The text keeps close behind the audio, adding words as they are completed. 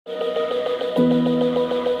Okay,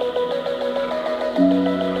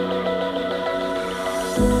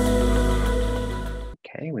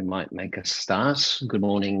 we might make a start. Good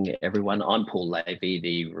morning, everyone. I'm Paul Lavey,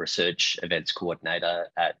 the Research Events Coordinator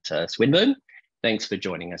at Swinburne. Thanks for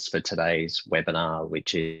joining us for today's webinar,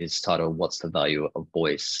 which is titled What's the Value of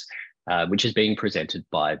Voice, which is being presented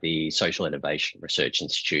by the Social Innovation Research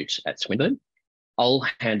Institute at Swinburne. I'll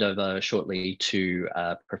hand over shortly to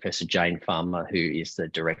Professor Jane Farmer, who is the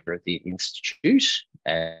Director of the Institute,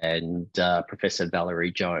 and Professor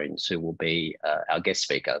Valerie Jones, who will be our guest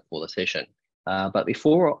speaker for the session. But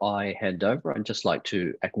before I hand over, I'd just like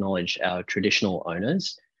to acknowledge our traditional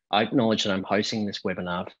owners. I acknowledge that I'm hosting this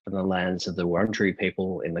webinar from the lands of the Wurundjeri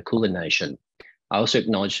people in the Kulin Nation. I also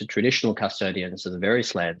acknowledge the traditional custodians of the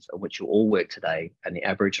various lands on which you all work today and the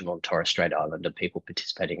Aboriginal and Torres Strait Islander people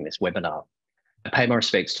participating in this webinar. I pay my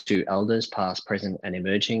respects to elders past, present and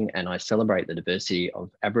emerging, and I celebrate the diversity of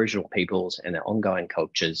Aboriginal peoples and their ongoing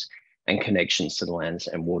cultures and connections to the lands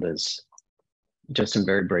and waters. Just some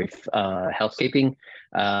very brief housekeeping.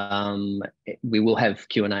 We will have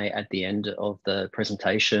Q&A at the end of the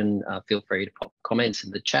presentation. Feel free to pop comments in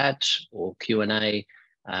the chat or Q&A,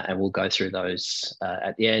 and we'll go through those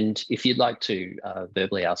at the end. If you'd like to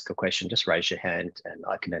verbally ask a question, just raise your hand and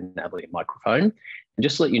I can enable your microphone. And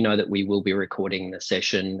just to let you know that we will be recording the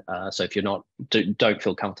session. So if you're don't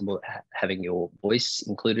feel comfortable having your voice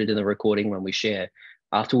included in the recording when we share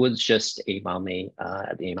afterwards, just email me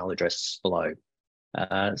at the email address below.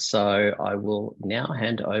 So I will now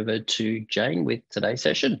hand over to Jane with today's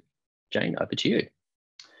session. Jane, over to you.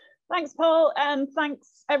 Thanks, Paul, and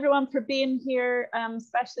thanks everyone for being here,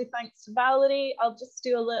 especially thanks to Valerie. I'll just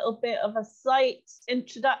do a little bit of a slight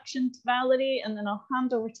introduction to Valerie and then I'll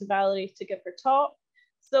hand over to Valerie to give her talk.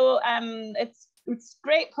 So it's a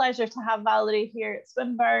great pleasure to have Valerie here at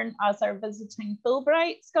Swinburne as our visiting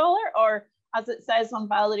Fulbright scholar, or as it says on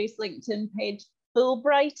Valerie's LinkedIn page,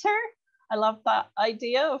 Fulbrighter. I love that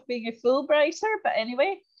idea of being a Fulbrighter, but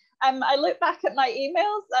anyway, I look back at my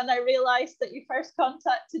emails and I realized that you first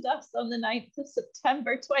contacted us on the 9th of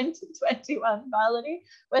September 2021, Valerie,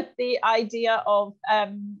 with the idea of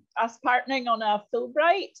us partnering on a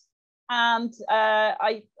Fulbright. And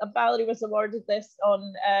Valerie was awarded this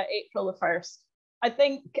on April the 1st. I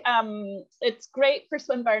think it's great for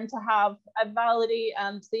Swinburne to have Valerie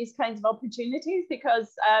and these kinds of opportunities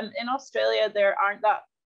because in Australia, there aren't that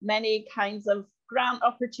many kinds of grant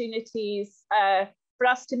opportunities for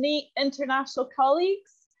us to meet international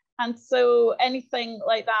colleagues. And so anything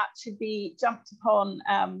like that should be jumped upon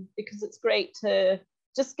because it's great to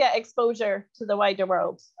just get exposure to the wider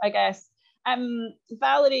world, I guess.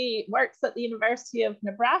 Valerie works at the University of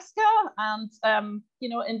Nebraska and, you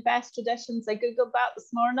know, in best traditions, I Googled that this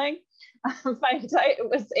morning and found out it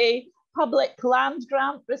was a public land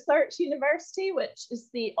grant research university, which is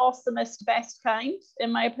the awesomest, best kind,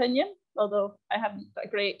 in my opinion, although I haven't got a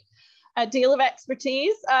great deal of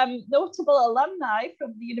expertise. Notable alumni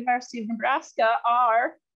from the University of Nebraska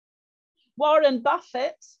are Warren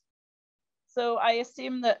Buffett. So I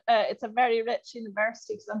assume that it's a very rich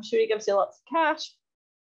university because I'm sure he gives you lots of cash.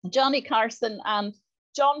 Johnny Carson and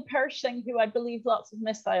John Pershing, who I believe lots of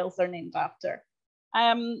missiles are named after.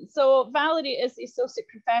 So Valerie is Associate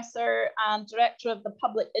Professor and Director of the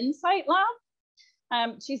Public Insight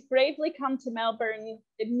Lab. She's bravely come to Melbourne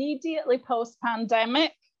immediately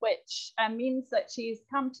post-pandemic, which means that she's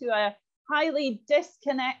come to a highly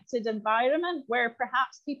disconnected environment where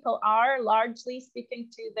perhaps people are largely speaking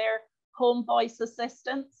to their home voice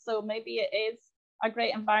assistants. So maybe it is a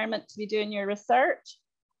great environment to be doing your research.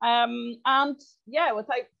 And yeah,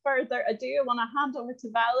 without further ado, I want to hand over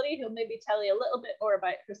to Valerie, who'll maybe tell you a little bit more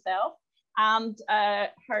about herself and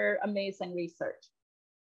her amazing research.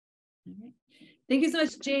 Okay. Thank you so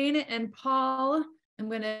much, Jane and Paul. I'm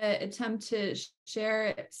going to attempt to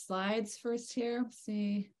share slides first here. Let's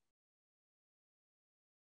see.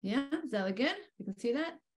 Yeah, is that look good? You can see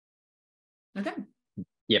that? Okay.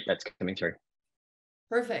 Yep, that's coming through.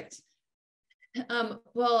 Perfect.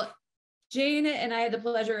 Well, Jane and I had the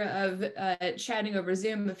pleasure of chatting over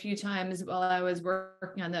Zoom a few times while I was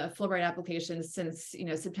working on the Fulbright application since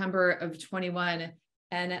September of 21,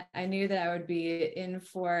 and I knew that I would be in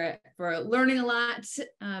for learning a lot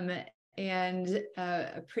and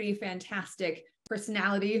a pretty fantastic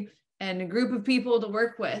personality and a group of people to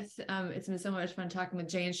work with. It's been so much fun talking with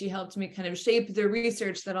Jane. She helped me kind of shape the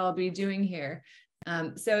research that I'll be doing here.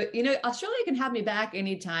 So Australia can have me back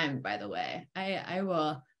anytime. By the way, I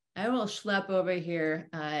will schlep over here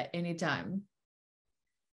anytime.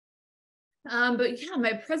 But yeah,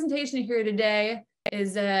 my presentation here today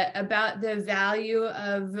is about the value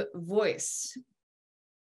of voice.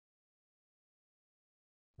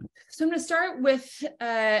 So I'm going to start with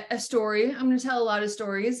a story. I'm going to tell a lot of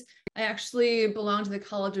stories. I actually belong to the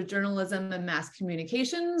College of Journalism and Mass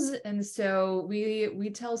Communications, and so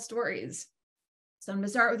we tell stories. So I'm going to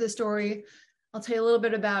start with a story. I'll tell you a little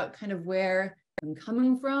bit about kind of where I'm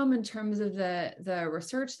coming from in terms of the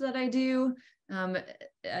research that I do.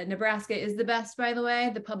 Nebraska is the best, by the way.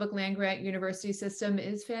 The public land grant university system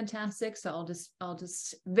is fantastic. So I'll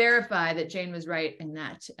just verify that Jane was right in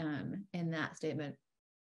that statement.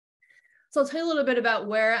 So I'll tell you a little bit about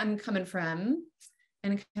where I'm coming from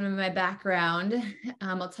and kind of my background.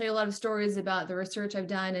 I'll tell you a lot of stories about the research I've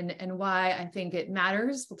done and why I think it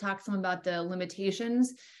matters. We'll talk some about the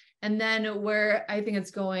limitations and then where I think it's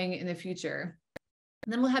going in the future.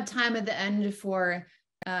 And then we'll have time at the end for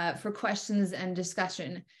questions and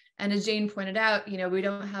discussion. And as Jane pointed out, we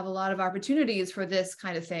don't have a lot of opportunities for this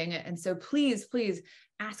kind of thing. And so please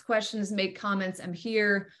ask questions, make comments. I'm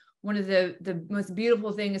here. One of the most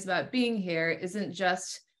beautiful things about being here isn't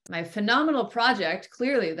just my phenomenal project,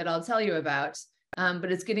 clearly, that I'll tell you about,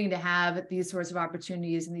 but it's getting to have these sorts of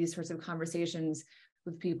opportunities and these sorts of conversations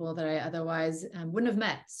with people that I otherwise wouldn't have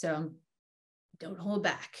met. So don't hold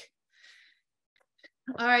back.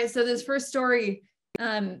 All right, so this first story,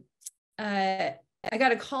 I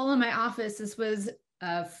got a call in my office. This was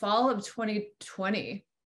fall of 2020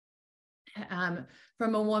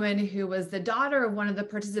 from a woman who was the daughter of one of the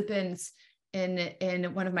participants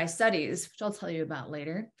in one of my studies, which I'll tell you about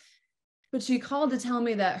later. But she called to tell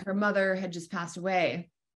me that her mother had just passed away.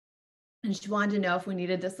 And she wanted to know if we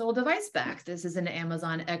needed this little device back. This is an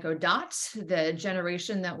Amazon Echo Dot, the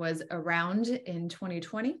generation that was around in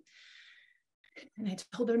 2020. And I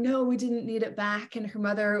told her, no, we didn't need it back. And her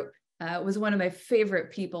mother was one of my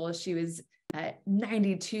favorite people. She was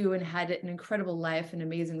 92 and had an incredible life and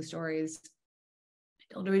amazing stories.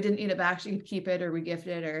 I told her we didn't need it back. She could keep it or regift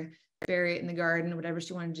it or bury it in the garden, whatever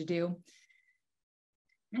she wanted to do.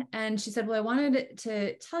 And she said, well, I wanted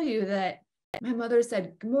to tell you that my mother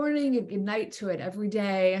said good morning and good night to it every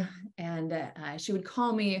day. And she would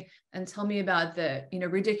call me and tell me about the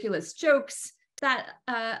ridiculous jokes that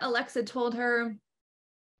Alexa told her.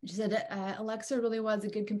 She said Alexa really was a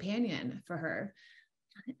good companion for her.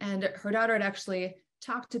 And her daughter had actually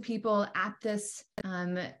talked to people at this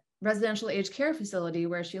residential aged care facility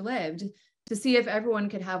where she lived to see if everyone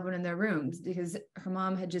could have one in their rooms, because her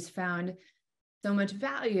mom had just found so much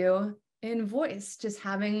value in voice, just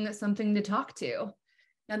having something to talk to.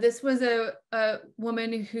 Now, this was a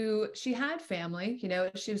woman who, she had family,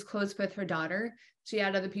 she was close with her daughter. She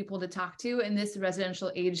had other people to talk to. In this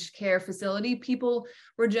residential aged care facility, people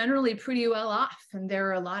were generally pretty well off, and there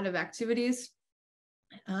were a lot of activities.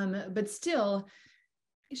 But still,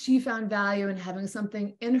 she found value in having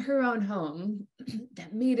something in her own home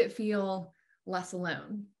that made it feel less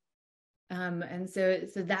alone. And so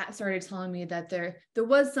that started telling me that there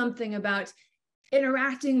was something about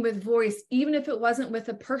interacting with voice, even if it wasn't with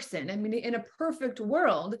a person. I mean, in a perfect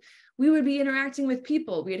world, we would be interacting with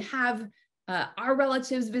people. We'd have our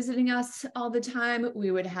relatives visiting us all the time.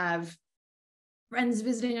 We would have friends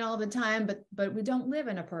visiting all the time, but we don't live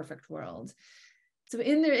in a perfect world. So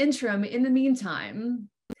in the interim, in the meantime,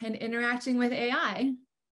 can interacting with AI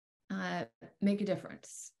make a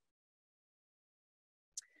difference?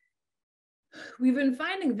 We've been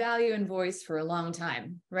finding value in voice for a long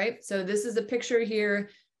time, right? So this is a picture here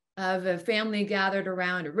of a family gathered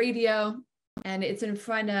around a radio, and it's in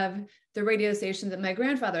front of the radio station that my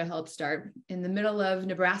grandfather helped start in the middle of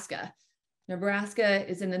Nebraska. Nebraska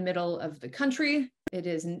is in the middle of the country. It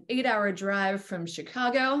is an 8-hour drive from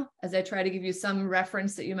Chicago, as I try to give you some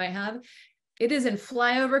reference that you might have. It is in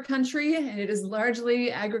flyover country, and it is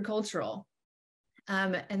largely agricultural.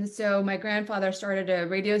 And so my grandfather started a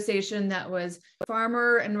radio station that was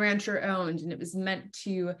farmer and rancher owned, and it was meant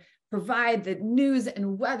to provide the news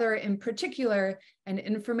and weather in particular and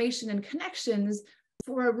information and connections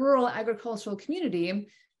for a rural agricultural community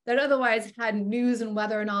that otherwise had news and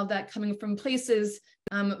weather and all that coming from places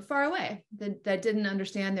far away that didn't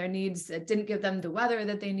understand their needs, that didn't give them the weather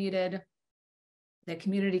that they needed, the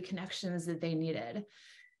community connections that they needed.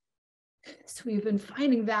 So we've been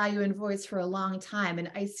finding value in voice for a long time.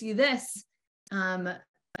 And I see this,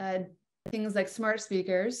 things like smart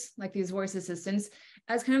speakers, like these voice assistants,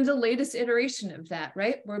 as kind of the latest iteration of that,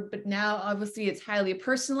 right? But now obviously it's highly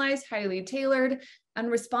personalized, highly tailored,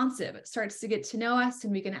 and responsive. It starts to get to know us,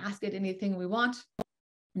 and we can ask it anything we want,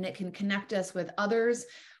 and it can connect us with others,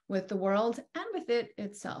 with the world, and with it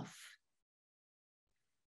itself.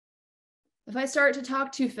 If I start to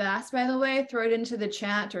talk too fast, by the way, throw it into the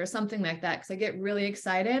chat or something like that, because I get really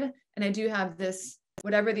excited. And I do have this,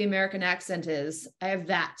 whatever the American accent is, I have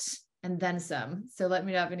that and then some. So let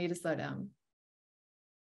me know if I need to slow down.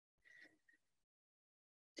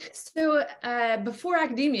 So before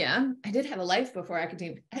academia, I did have a life before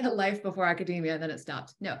academia. I had a life before academia, and then it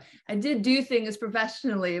stopped. No, I did do things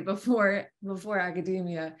professionally before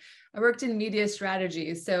academia. I worked in media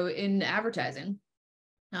strategy, so in advertising.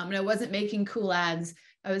 And I wasn't making cool ads.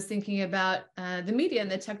 I was thinking about the media and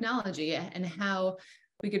the technology and how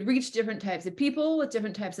we could reach different types of people with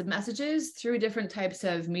different types of messages through different types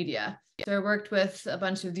of media. So I worked with a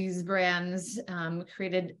bunch of these brands,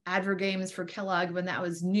 created advert games for Kellogg when that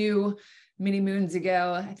was new many moons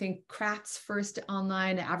ago. I think Kraft's first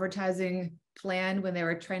online advertising plan when they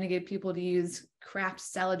were trying to get people to use Kraft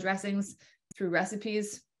salad dressings through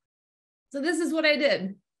recipes. So this is what I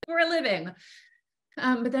did for a living.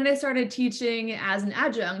 But then I started teaching as an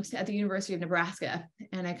adjunct at the University of Nebraska,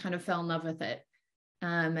 and I kind of fell in love with it.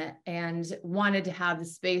 And wanted to have the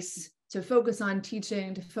space to focus on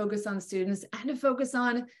teaching, to focus on students, and to focus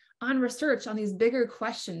on research on these bigger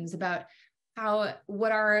questions about how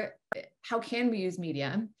can we use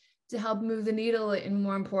media to help move the needle in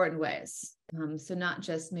more important ways. So not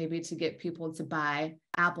just maybe to get people to buy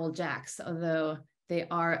Apple Jacks, although they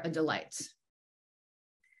are a delight.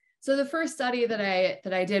 So the first study that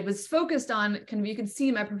I did was focused on kind of, you can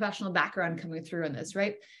see my professional background coming through in this,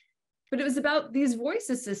 right? But it was about these voice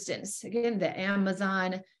assistants, again, the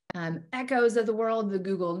Amazon Echoes of the world, the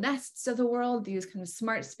Google Nests of the world, these kind of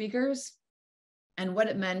smart speakers, and what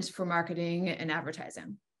it meant for marketing and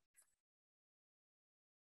advertising.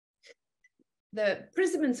 The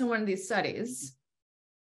participants in one of these studies,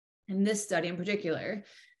 in this study in particular,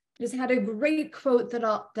 just had a great quote that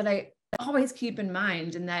I always keep in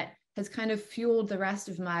mind, and that has kind of fueled the rest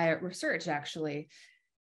of my research, actually.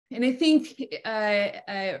 And I think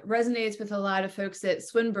resonates with a lot of folks at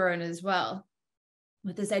Swinburne as well,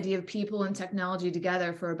 with this idea of people and technology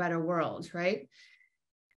together for a better world, right?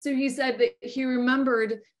 So he said that he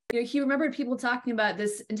remembered people talking about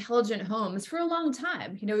this intelligent homes for a long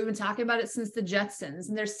time. We've been talking about it since the Jetsons,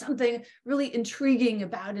 and there's something really intriguing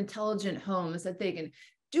about intelligent homes, that they can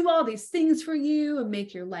do all these things for you and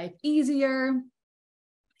make your life easier.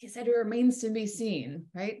 He said it remains to be seen,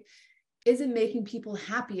 right? Is it making people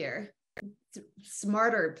happier,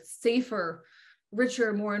 smarter, safer,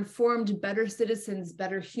 richer, more informed, better citizens,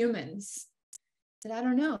 better humans? But I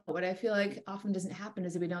don't know. What I feel like often doesn't happen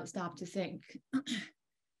is that we don't stop to think.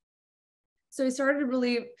 So I started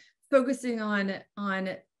really focusing on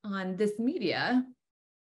this media,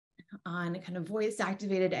 on kind of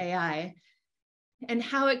voice-activated AI, and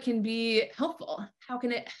how it can be helpful. How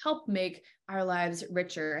can it help make our lives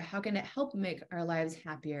richer? How can it help make our lives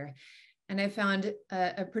happier? And I found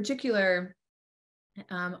a particular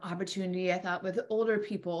opportunity, I thought, with older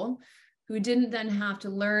people who didn't then have to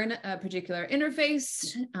learn a particular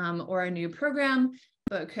interface or a new program,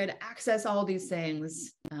 but could access all these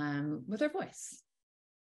things with their voice.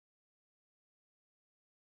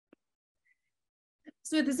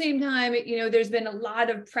 So at the same time, there's been a lot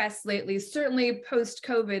of press lately, certainly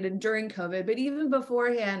post-COVID and during COVID, but even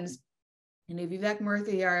beforehand, Vivek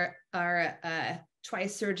Murthy, our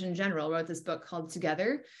twice Surgeon General, wrote this book called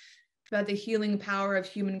Together, about the healing power of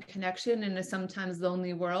human connection in a sometimes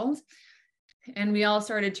lonely world. And we all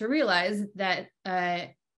started to realize that,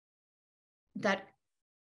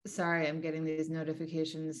 sorry, I'm getting these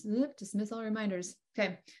notifications. Dismiss all reminders.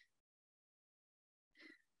 Okay.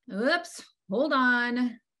 Oops, hold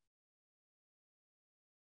on.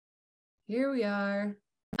 Here we are.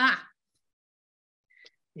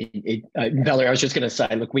 Valerie, I was just going to say,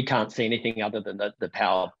 look, we can't see anything other than the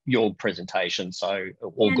power of your presentation, so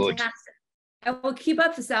all Fantastic. Good. I will keep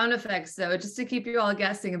up the sound effects, though, just to keep you all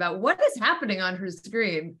guessing about what is happening on her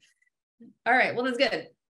screen. All right, well, that's good.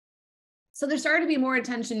 So there started to be more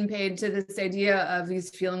attention paid to this idea of these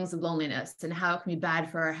feelings of loneliness and how it can be bad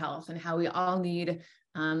for our health and how we all need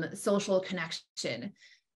social connection.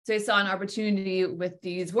 So I saw an opportunity with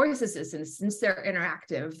these voice assistants. Since they're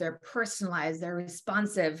interactive, they're personalized, they're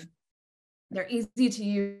responsive, they're easy to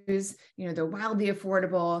use, they're wildly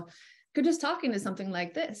affordable. Could just talking to something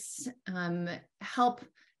like this help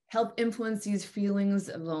influence these feelings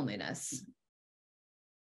of loneliness.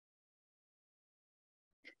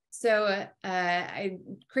 So I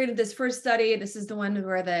created this first study. This is the one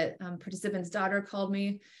where the participant's daughter called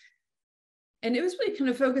me. And it was really kind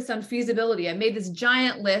of focused on feasibility. I made this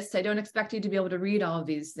giant list. I don't expect you to be able to read all of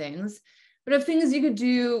these things, but of things you could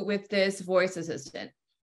do with this voice assistant.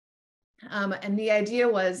 And the idea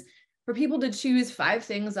was for people to choose 5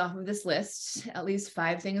 things off of this list, at least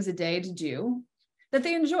 5 things a day to do that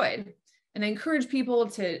they enjoyed. And I encourage people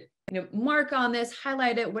to mark on this,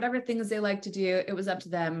 highlight it, whatever things they like to do. It was up to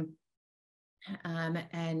them.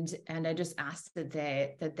 And I just asked that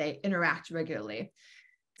they interact regularly.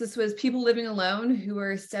 This was people living alone who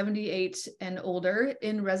were 78 and older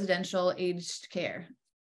in residential aged care.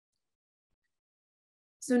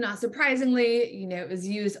 So not surprisingly, you know, it was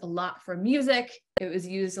used a lot for music. It was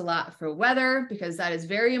used a lot for weather, because that is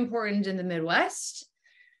very important in the Midwest.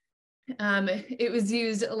 It was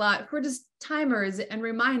used a lot for just timers and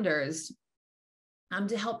reminders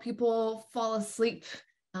to help people fall asleep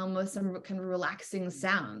with some kind of relaxing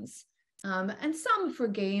sounds, and some for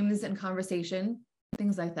games and conversation,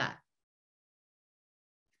 things like that.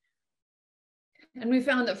 And we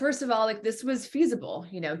found that, first of all, like, this was feasible.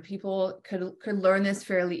 You know, people could learn this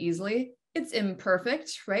fairly easily. It's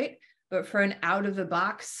imperfect, right? But for an out of the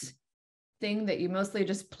box thing that you mostly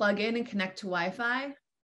just plug in and connect to Wi-Fi,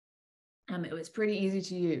 it was pretty easy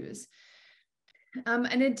to use.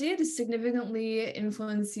 And it did significantly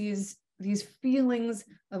influence these feelings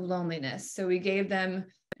of loneliness. So we gave them,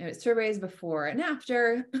 you know, surveys before and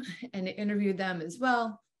after, and interviewed them as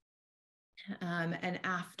well. And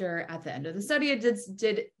after, at the end of the study,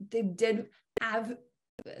 they did have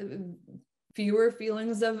fewer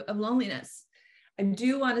feelings of loneliness. I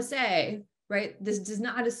do want to say, right, this does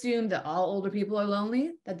not assume that all older people are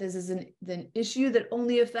lonely, that this is an issue that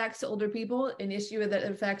only affects older people, an issue that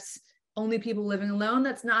affects only people living alone.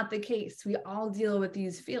 That's not the case. We all deal with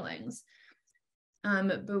these feelings.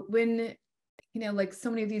 But when, you know, like, so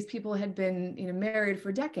many of these people had been, you know, married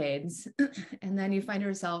for decades, and then you find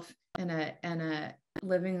yourself in a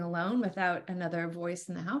living alone without another voice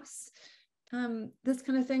in the house, this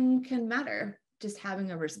kind of thing can matter, just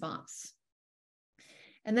having a response.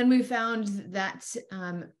 And then we found that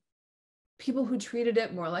people who treated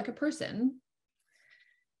it more like a person,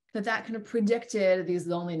 that kind of predicted these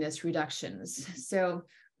loneliness reductions. So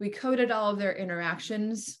we coded all of their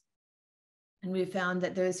interactions, and we found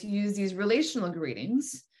that those who use these relational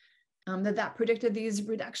greetings, that predicted these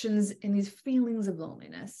reductions in these feelings of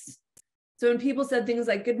loneliness. So when people said things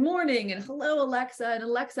like "good morning" and "hello, Alexa," and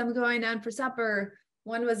 "Alexa, I'm going down for supper,"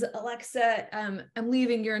 one was "Alexa, I'm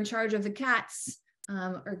leaving, you're in charge of the cats,"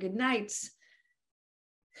 or "good night,"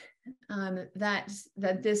 that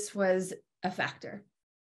this was a factor.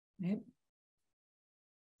 Right?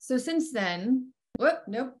 So since then, we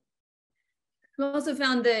also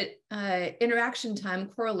found that interaction time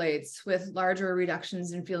correlates with larger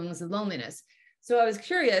reductions in feelings of loneliness. So I was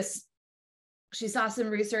curious, she saw some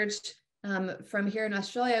research from here in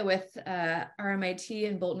Australia with RMIT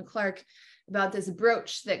and Bolton Clark about this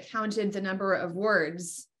brooch that counted the number of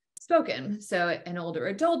words spoken. So an older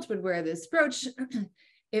adult would wear this brooch.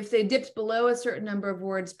 If they dipped below a certain number of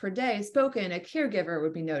words per day spoken, a caregiver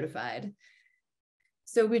would be notified.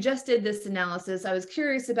 So we just did this analysis. I was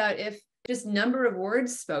curious about if just number of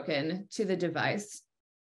words spoken to the device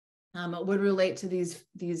would relate to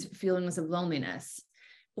these feelings of loneliness.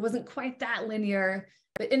 It wasn't quite that linear,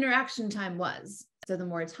 but interaction time was. So the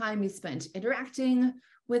more time you spent interacting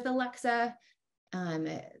with Alexa,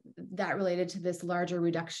 that related to this larger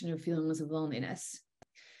reduction of feelings of loneliness.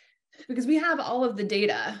 Because we have all of the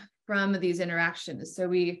data from these interactions. So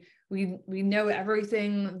we know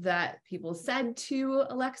everything that people said to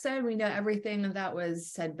Alexa, and we know everything that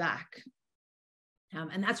was said back.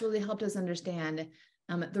 And that's really helped us understand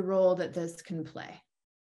the role that this can play.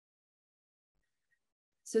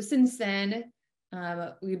 So since then,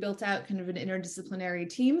 we built out kind of an interdisciplinary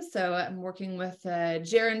team. So I'm working with a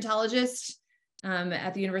gerontologist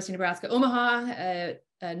at the University of Nebraska Omaha,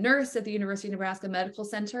 a nurse at the University of Nebraska Medical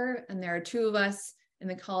Center, and there are two of us in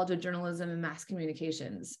the College of Journalism and Mass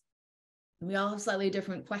Communications. And we all have slightly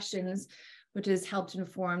different questions, which has helped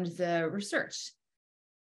inform the research.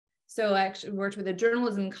 So I actually worked with a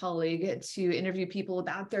journalism colleague to interview people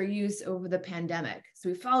about their use over the pandemic. So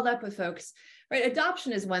we followed up with folks, right?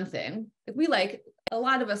 Adoption is one thing. A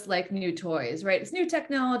lot of us like new toys, right? It's new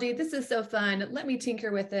technology. This is so fun. Let me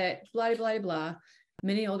tinker with it, blah, blah, blah.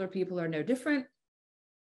 Many older people are no different.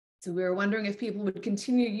 So we were wondering if people would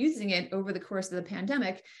continue using it over the course of the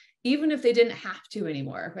pandemic, even if they didn't have to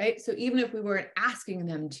anymore, right? So even if we weren't asking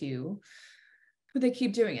them to, would they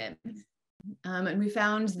keep doing it? And we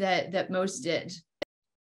found that most did.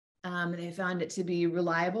 They found it to be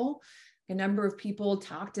reliable. A number of people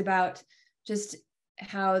talked about just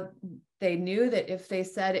how they knew that if they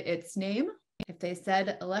said its name, if they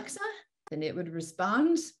said Alexa, then it would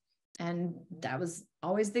respond. And that was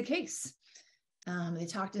always the case. They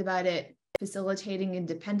talked about it facilitating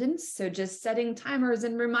independence. So just setting timers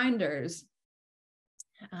and reminders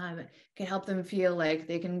can help them feel like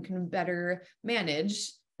they can better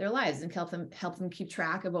manage their lives and help them keep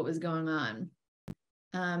track of what was going on.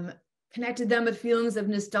 connected them with feelings of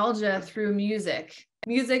nostalgia through music.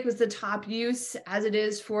 Music was the top use, as it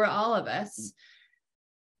is for all of us.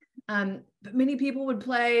 But many people would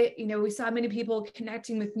play, we saw many people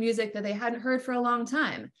connecting with music that they hadn't heard for a long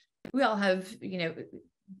time. We all have,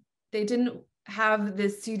 they didn't have the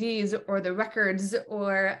CDs or the records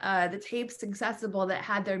or the tapes accessible that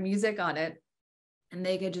had their music on it. And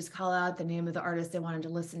they could just call out the name of the artist they wanted to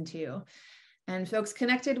listen to. And folks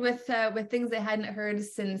connected with things they hadn't heard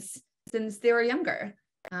since they were younger.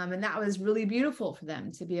 And that was really beautiful for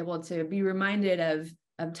them to be able to be reminded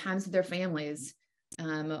of times with their families,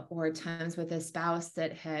 or times with a spouse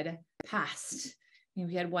that had passed.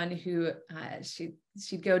 We had one who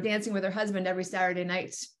she'd go dancing with her husband every Saturday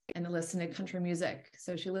night and listen to country music.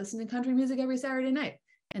 So she listened to country music every Saturday night,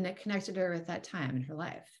 and it connected her with that time in her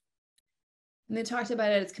life. And they talked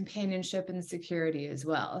about it as companionship and security as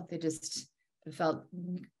well. They just felt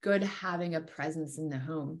good having a presence in the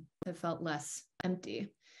home. It felt less empty.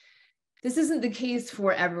 This isn't the case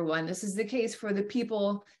for everyone. This is the case for the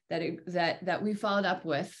people that we followed up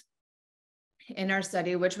with in our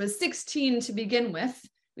study, which was 16 to begin with.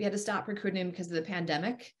 We had to stop recruiting because of the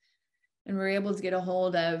pandemic, and we were able to get a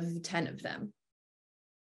hold of 10 of them.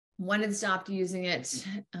 One had stopped using it,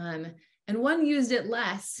 and one used it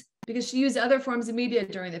less because she used other forms of media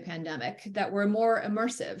during the pandemic that were more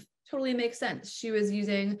immersive. Totally makes sense. She was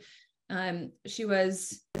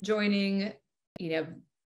joining,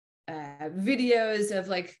 videos of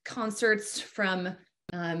like concerts from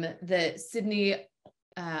the Sydney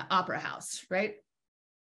Opera House, right?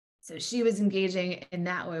 So she was engaging in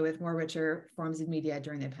that way with more richer forms of media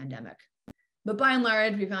during the pandemic. But by and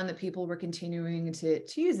large, we found that people were continuing to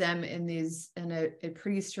use them in a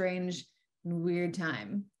pretty strange and weird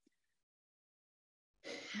time.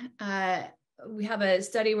 We have a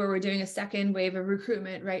study where we're doing a second wave of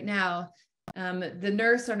recruitment right now. The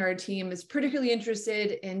nurse on our team is particularly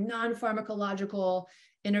interested in non-pharmacological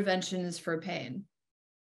interventions for pain.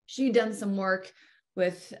 She'd done some work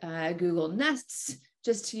with Google Nests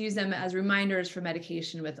just to use them as reminders for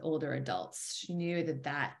medication with older adults. She knew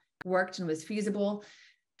that worked and was feasible,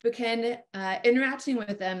 but can interacting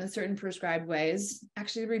with them in certain prescribed ways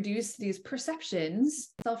actually reduce these perceptions,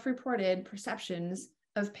 self-reported perceptions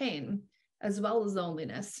of pain, as well as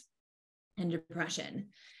loneliness and depression.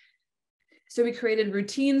 So we created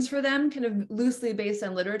routines for them, kind of loosely based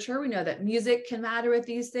on literature. We know that music can matter with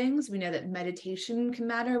these things. We know that meditation can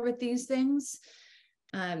matter with these things.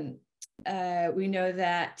 We know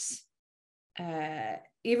that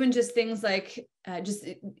even just things like just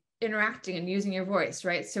interacting and using your voice,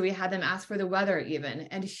 right? So we had them ask for the weather even,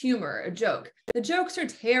 and humor, a joke. The jokes are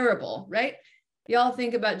terrible, right? Y'all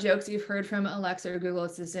think about jokes you've heard from Alexa or Google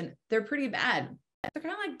Assistant. They're pretty bad. They're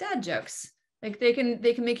kind of like dad jokes. Like they can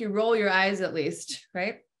make you roll your eyes at least,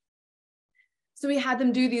 right? So we had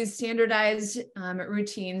them do these standardized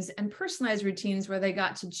routines and personalized routines where they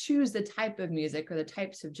got to choose the type of music or the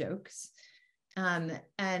types of jokes, and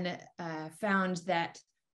found that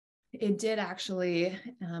it did actually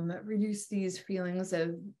reduce these feelings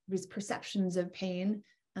of these perceptions of pain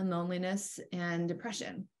and loneliness and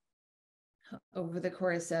depression over the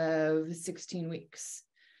course of 16 weeks.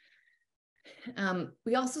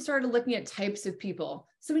 We also started looking at types of people.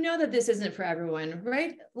 So we know that this isn't for everyone,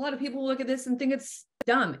 right? A lot of people look at this and think it's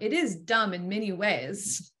dumb. It is dumb in many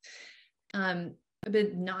ways,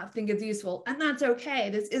 but not think it's useful. And that's okay.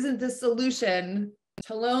 This isn't the solution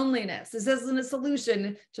to loneliness. This isn't a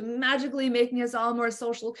solution to magically making us all more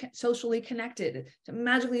socially connected, to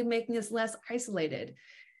magically making us less isolated,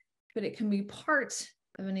 but it can be part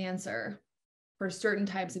of an answer for certain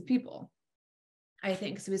types of people, I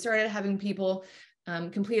think. So we started having people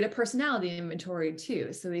complete a personality inventory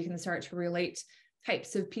too, so we can start to relate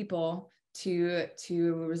types of people to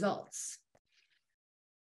results.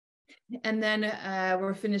 And then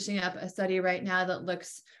we're finishing up a study right now that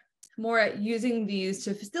looks more at using these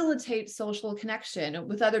to facilitate social connection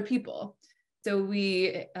with other people. So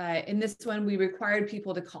we, in this one, we required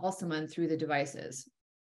people to call someone through the devices.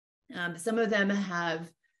 Some of them have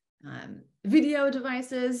video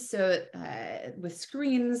devices, so with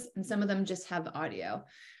screens, and some of them just have audio.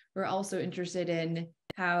 We're also interested in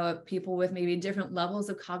how people with maybe different levels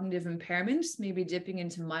of cognitive impairments, maybe dipping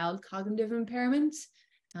into mild cognitive impairment,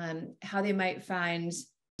 how they might find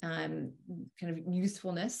kind of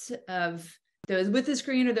usefulness of those with a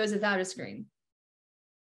screen or those without a screen.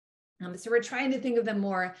 So we're trying to think of them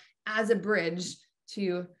more as a bridge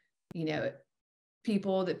to,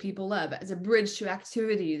 people that people love, as a bridge to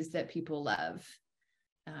activities that people love.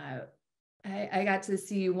 I got to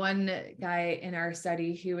see one guy in our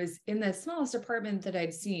study who was in the smallest apartment that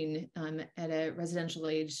I'd seen at a residential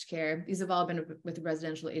aged care. These have all been with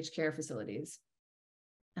residential aged care facilities.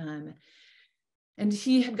 And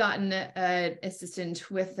he had gotten an assistant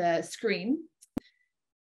with a screen.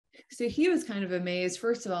 So he was kind of amazed,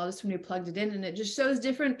 first of all, just when he plugged it in, and it just shows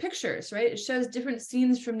different pictures, right? It shows different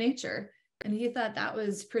scenes from nature. And he thought that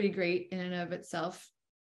was pretty great in and of itself.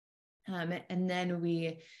 And then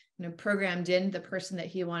we programmed in the person that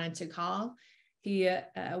he wanted to call. He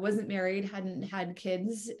wasn't married, hadn't had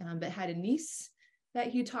kids, but had a niece that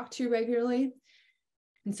he talked to regularly.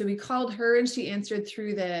 And so we called her, and she answered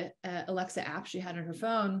through the Alexa app she had on her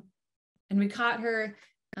phone. And we caught her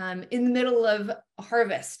in the middle of a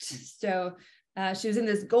harvest. So she was in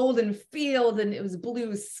this golden field, and it was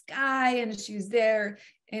blue sky, and she was there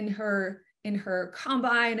in her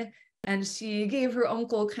combine. And she gave her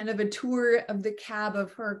uncle kind of a tour of the cab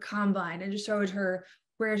of her combine and just showed her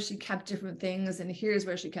where she kept different things. And here's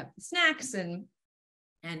where she kept the snacks, and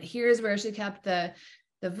here's where she kept the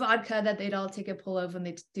vodka that they'd all take a pull of when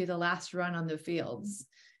they do the last run on the fields.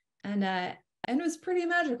 And it was pretty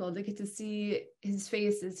magical to get to see his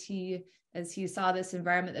face as he saw this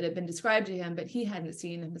environment that had been described to him, but he hadn't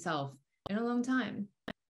seen himself in a long time.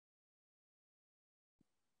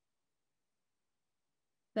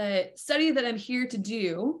 The study that I'm here to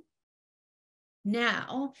do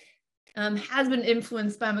now has been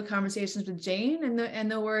influenced by my conversations with Jane and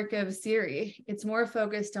the work of Siri. It's more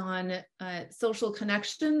focused on social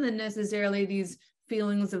connection than necessarily these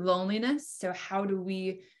feelings of loneliness. So how can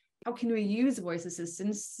we use voice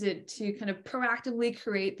assistants to kind of proactively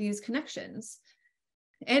create these connections?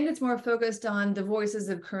 And it's more focused on the voices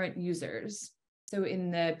of current users. So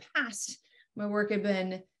in the past, my work had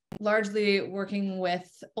been largely working with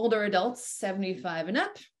older adults, 75 and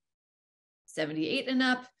up, 78 and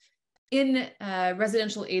up, in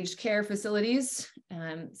residential aged care facilities.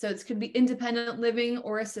 So it could be independent living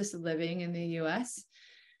or assisted living in the US,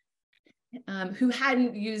 who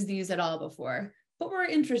hadn't used these at all before, but were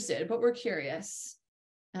interested, but were curious.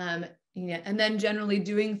 And then generally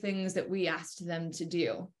doing things that we asked them to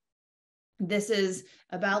do. This is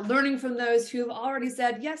about learning from those who have already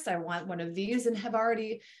said, yes, I want one of these, and have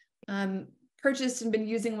already purchased and been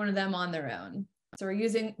using one of them on their own. So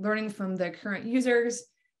we're learning from the current users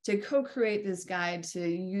to co-create this guide to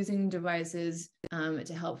using devices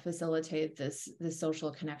to help facilitate this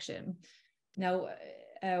social connection. Now,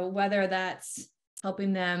 whether that's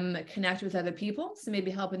helping them connect with other people, so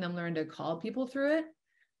maybe helping them learn to call people through it,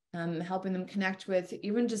 helping them connect with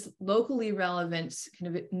even just locally relevant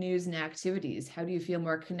kind of news and activities. How do you feel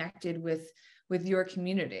more connected with your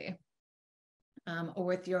community, or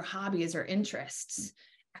with your hobbies or interests,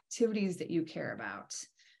 activities that you care about?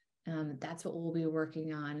 That's what we'll be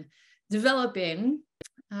working on developing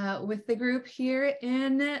with the group here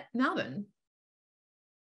in Melbourne.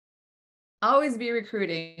 Always be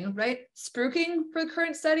recruiting, right? Spruiking for the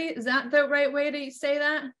current study. Is that the right way to say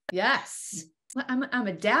that? Yes. I'm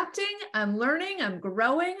adapting, I'm learning, I'm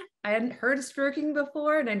growing. I hadn't heard of spruiking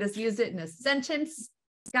before, and I just used it in a sentence.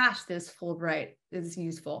 Gosh, this Fulbright is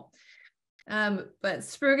useful. But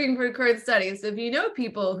spruiking for current studies. So if you know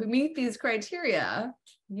people who meet these criteria,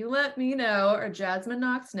 you let me know, or Jasmine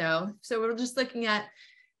Knox know. So we're just looking at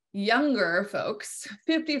younger folks,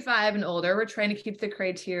 55 and older. We're trying to keep the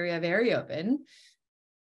criteria very open,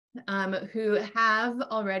 who have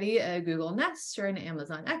already a Google Nest or an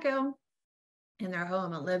Amazon Echo in their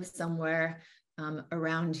home and live somewhere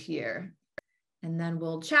around here. And then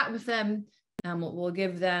we'll chat with them. We'll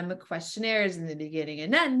give them questionnaires in the beginning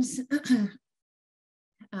and end.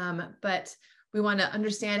 But we want to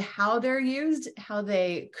understand how they're used, how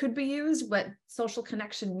they could be used, what social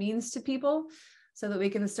connection means to people, so that we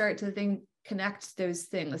can start to connect those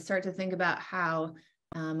things, start to think about how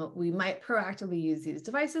we might proactively use these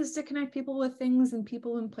devices to connect people with things and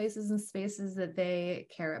people in places and spaces that they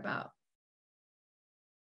care about.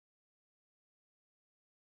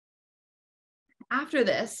 After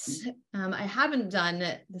this, I haven't done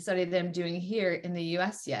the study that I'm doing here in the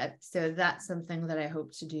US yet, so that's something that I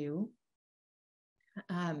hope to do.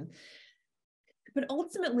 But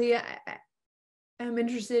ultimately, I'm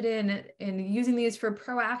interested in using these for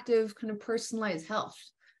proactive kind of personalized health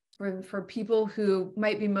for people who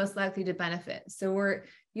might be most likely to benefit. So we're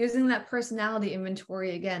using that personality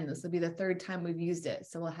inventory again. This will be the third time we've used it.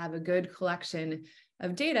 So we'll have a good collection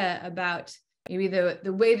of data about maybe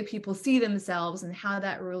the way that people see themselves and how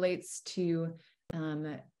that relates to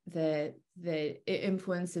the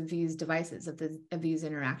influence of these devices, of these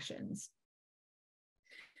interactions.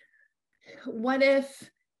 What if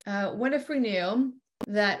we knew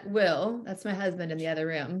that Will, that's my husband in the other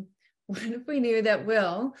room, what if we knew that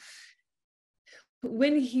Will,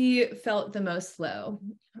 when he felt the most low,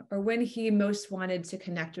 or when he most wanted to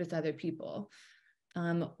connect with other people,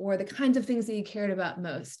 or the kinds of things that he cared about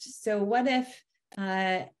most. So what if,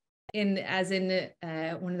 in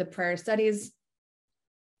one of the prior studies,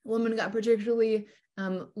 a woman got particularly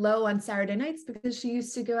low on Saturday nights because she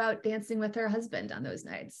used to go out dancing with her husband on those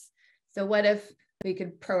nights. So what if we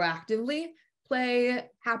could proactively play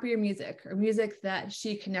happier music, or music that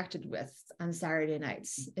she connected with on Saturday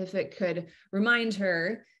nights? If it could remind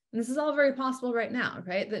her, and this is all very possible right now,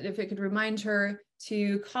 right? That if it could remind her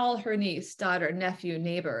to call her niece, daughter, nephew,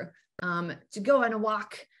 neighbor, to go on a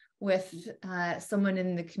walk with someone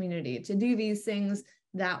in the community, to do these things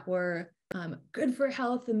that were good for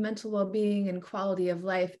health and mental well-being and quality of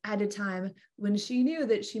life at a time when she knew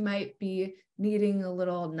that she might be needing a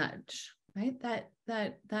little nudge, right?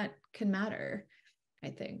 That can matter, I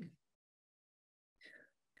think.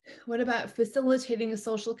 What about facilitating a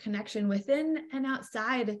social connection within and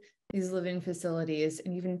outside these living facilities,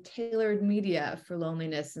 and even tailored media for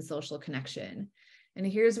loneliness and social connection? And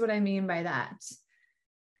here's what I mean by that.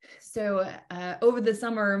 So over the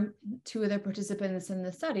summer, 2 of the participants in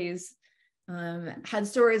the studies had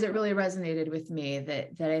stories that really resonated with me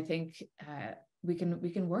that I think we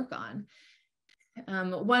can work on.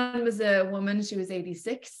 One was a woman, she was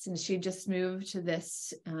 86, and she just moved to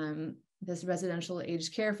this residential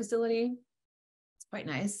aged care facility. It's quite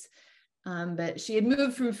nice. But she had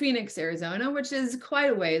moved from Phoenix, Arizona, which is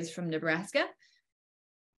quite a ways from Nebraska.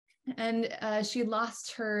 And she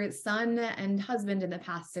lost her son and husband in the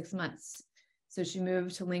past 6 months. So she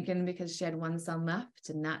moved to Lincoln because she had one son left,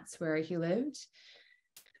 and that's where he lived.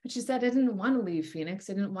 But she said, I didn't want to leave Phoenix.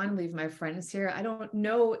 I didn't want to leave my friends here. I don't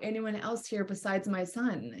know anyone else here besides my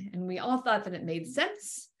son. And we all thought that it made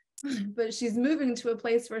sense, but she's moving to a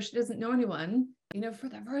place where she doesn't know anyone, for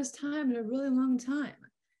the first time in a really long time.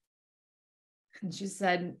 And she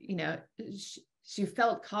said, she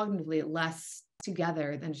felt cognitively less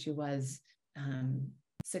together than she was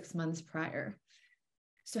 6 months prior.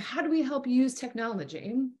 So how do we help use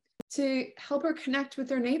technology to help her connect with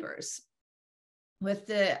their neighbors, with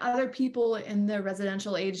the other people in the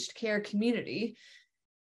residential aged care community,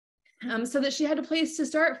 so that she had a place to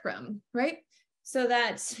start from, right? So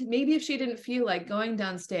that maybe if she didn't feel like going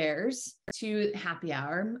downstairs to happy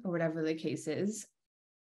hour or whatever the case is,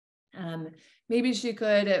 maybe she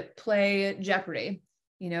could play Jeopardy,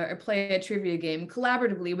 or play a trivia game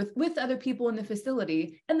collaboratively with other people in the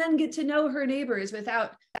facility, and then get to know her neighbors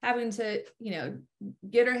without having to,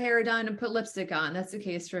 get her hair done and put lipstick on. That's the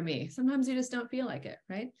case for me. Sometimes you just don't feel like it,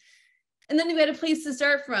 right? And then you had a place to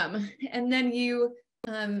start from, and then you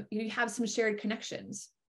have some shared connections.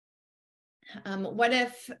 What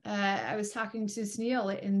if I was talking to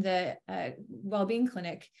Sunil in the well-being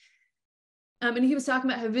clinic, and he was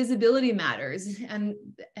talking about how visibility matters, and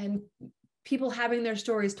people having their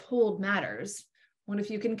stories told matters. What if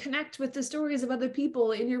you can connect with the stories of other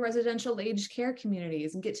people in your residential aged care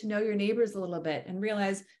communities and get to know your neighbors a little bit and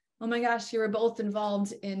realize, oh my gosh, you were both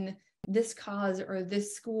involved in this cause or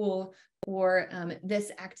this school or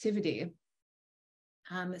this activity.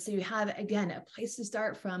 So you have, again, a place to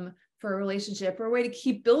start from for a relationship, or a way to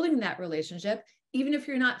keep building that relationship, even if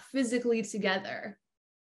you're not physically together.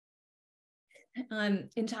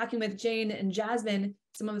 In talking with Jane and Jasmine,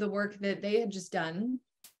 some of the work that they had just done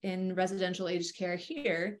in residential aged care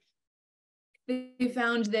here, they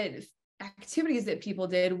found that activities that people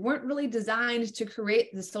did weren't really designed to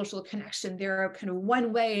create the social connection. They're kind of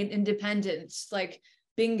one way and independent, like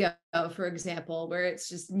bingo, for example, where it's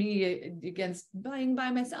just me against being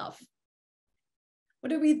by myself. What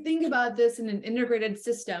do we think about this in an integrated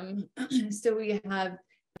system? So we have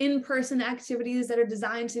in-person activities that are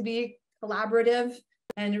designed to be collaborative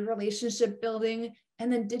and relationship building,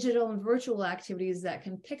 and then digital and virtual activities that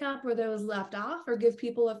can pick up where those left off or give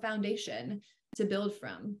people a foundation to build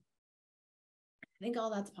from. I think all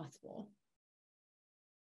that's possible.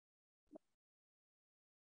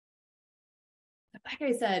 Like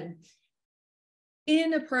I said,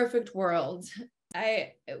 in a perfect world,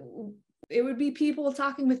 it would be people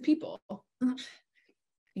talking with people.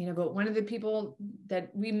 But one of the people that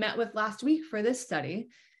we met with last week for this study,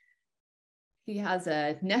 he has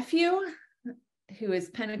a nephew who is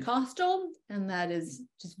Pentecostal, and that is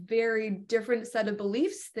just very different set of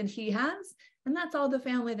beliefs than he has. And that's all the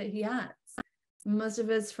family that he has. Most of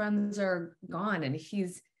his friends are gone, and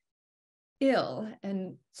he's ill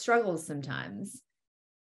and struggles sometimes.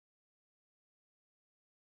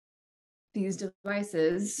 These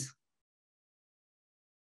devices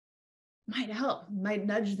might help, might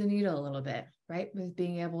nudge the needle a little bit, right? With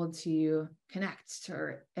being able to connect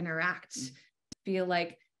or interact, feel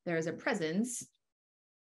like there's a presence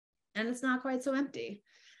and it's not quite so empty.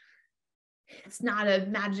 It's not a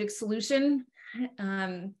magic solution,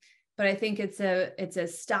 but I think it's a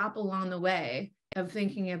stop along the way of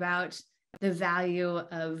thinking about the value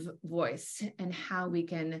of voice and how we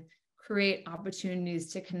can create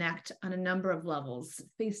opportunities to connect on a number of levels,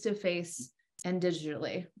 face-to-face and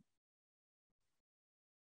digitally.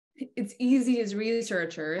 It's easy as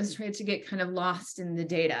researchers, right, to get kind of lost in the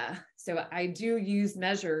data. So I do use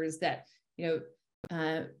measures that,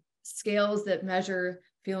 scales that measure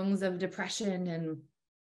feelings of depression and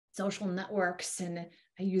social networks. And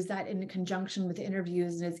I use that in conjunction with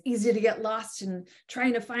interviews, and it's easy to get lost in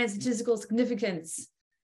trying to find statistical significance.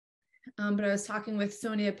 But I was talking with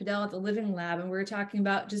Sonia Padel at the Living Lab, and we were talking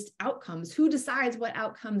about just outcomes. Who decides what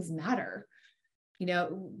outcomes matter? We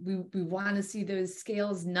want to see those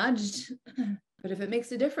scales nudged, but if it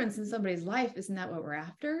makes a difference in somebody's life, isn't that what we're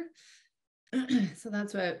after? So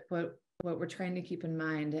that's what we're trying to keep in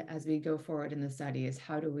mind as we go forward in the study, is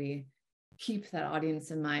how do we keep that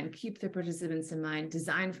audience in mind, keep the participants in mind,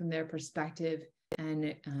 design from their perspective,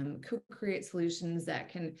 and co-create solutions that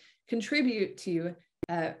can contribute to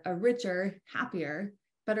a richer, happier,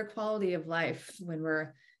 better quality of life when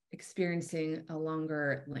we're experiencing a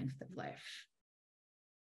longer length of life.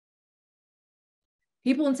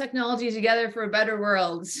 People and technology together for a better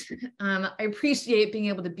world. I appreciate being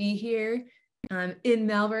able to be here in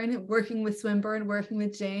Melbourne, working with Swinburne, working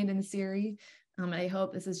with Jane and Siri. I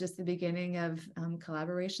hope this is just the beginning of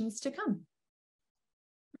collaborations to come.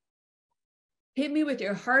 Hit me with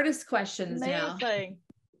your hardest questions now. Amazing.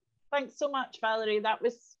 Thanks so much, Valerie. That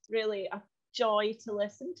was really a joy to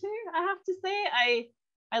listen to, I have to say.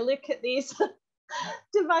 I look at these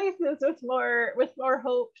devices with more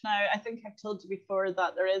hope now. I think I've told you before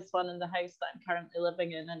that there is one in the house that I'm currently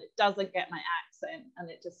living in, and it doesn't get my accent, and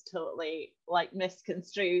it just totally like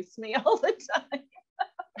misconstrues me all the time.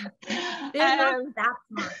 They're not that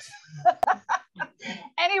smart.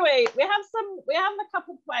 Anyway, we have a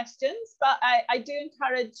couple of questions, but I do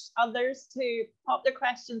encourage others to pop their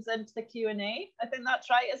questions into the Q&A. I think that's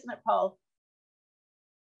right, isn't it, Paul?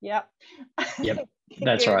 Yep. Yep,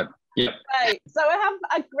 that's right. Yep. Right. So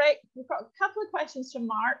we've got a couple of questions from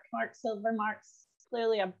Mark Silver. Mark's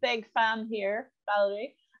clearly a big fan here,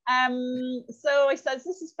 Valerie. So he says,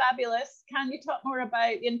 this is fabulous. Can you talk more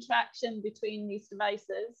about the interaction between these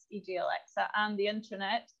devices, e.g. Alexa, and the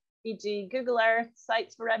internet, e.g. Google Earth,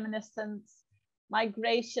 sites for reminiscence,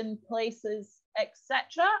 migration places,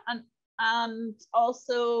 etc. And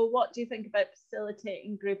also, what do you think about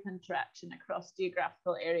facilitating group interaction across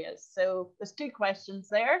geographical areas? So there's two questions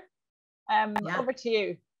there. Over to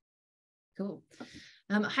you. Cool.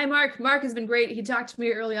 Hi, Mark. Mark has been great. He talked to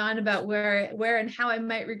me early on about where and how I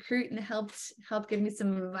might recruit, and helped give me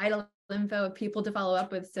some vital info of people to follow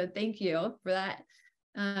up with. So thank you for that.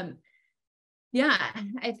 Yeah,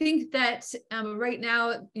 I think that right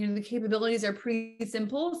now, the capabilities are pretty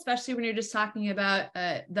simple, especially when you're just talking about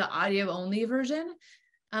the audio only version.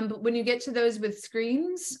 But when you get to those with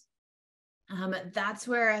screens, that's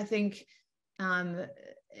where I think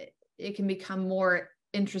it can become more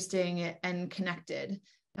interesting and connected.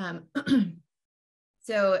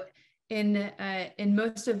 So in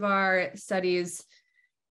most of our studies,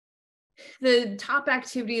 the top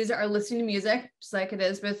activities are listening to music, just like it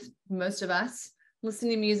is with most of us,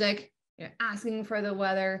 listening to music, asking for the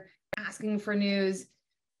weather, asking for news,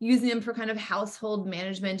 using them for kind of household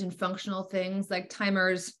management and functional things like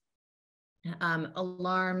timers,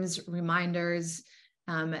 alarms, reminders,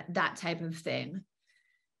 that type of thing.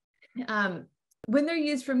 When they're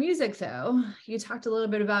used for music, though, you talked a little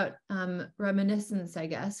bit about reminiscence, I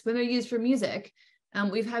guess. When they're used for music,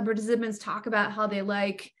 we've had participants talk about how they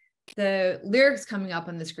like the lyrics coming up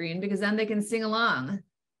on the screen, because then they can sing along.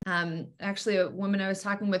 Actually, a woman I was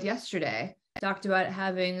talking with yesterday talked about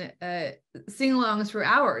having sing-alongs for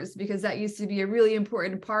hours, because that used to be a really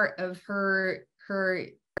important part of her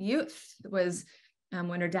youth. Was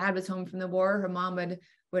when her dad was home from the war, her mom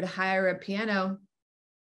would hire a piano,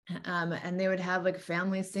 and they would have like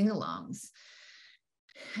family sing-alongs.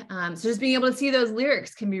 So just being able to see those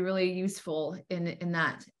lyrics can be really useful in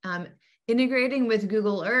that. Integrating with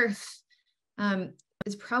Google Earth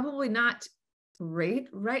is probably not great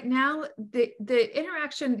right now. The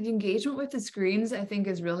interaction, the engagement with the screens, I think,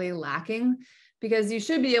 is really lacking, because you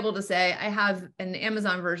should be able to say, I have an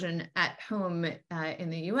Amazon version at home in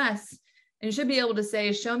the US, and you should be able to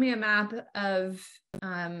say, show me a map of,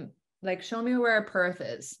 like, show me where Perth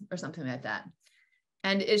is, or something like that.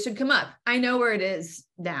 and it should come up. I know where it is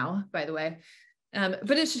now, by the way,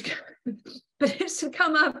 but it should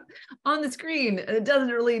come up on the screen, and it doesn't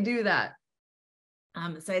really do that.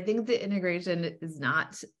 So I think the integration is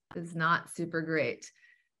not super great.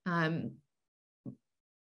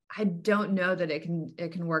 I don't know that it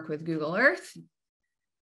can work with Google Earth,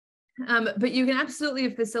 but you can absolutely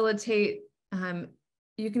facilitate. So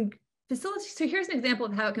here's an example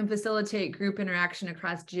of how it can facilitate group interaction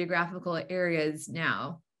across geographical areas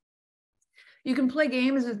now. You can play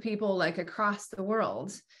games with people like across the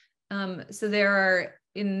world. So there are,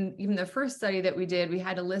 in even the first study that we did, we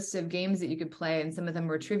had a list of games that you could play, and some of them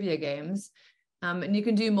were trivia games. And you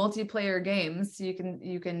can do multiplayer games. So you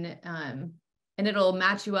can and it'll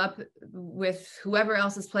match you up with whoever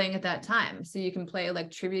else is playing at that time. So you can play like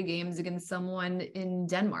trivia games against someone in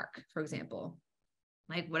Denmark, for example.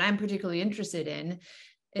 Like what I'm particularly interested in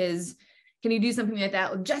is, can you do something like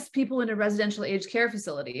that with just people in a residential aged care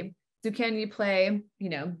facility? So can you play,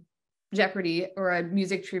 Jeopardy or a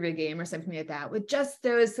music trivia game or something like that with just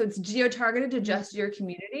those? So it's geo-targeted to just your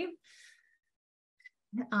community,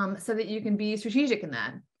 so that you can be strategic in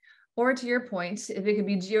that. Or to your point, if it could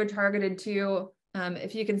be geo-targeted to,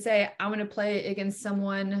 if you can say, I want to play against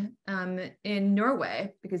someone in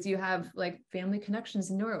Norway because you have like family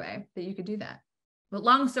connections in Norway, that you could do that. But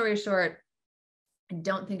long story short, I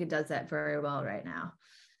don't think it does that very well right now.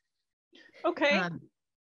 Okay.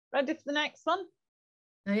 Ready for the next one?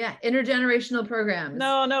 Oh yeah, intergenerational programs.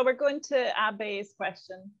 No, we're going to Abby's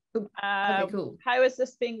question. Okay, cool. How is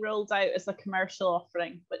this being rolled out as a commercial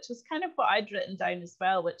offering? Which is kind of what I'd written down as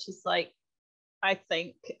well, which is like, I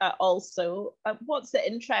think also, what's the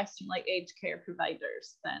interest from like aged care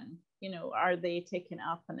providers then? Are they taking it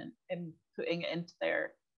up and putting it into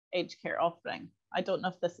their aged care offering? I don't know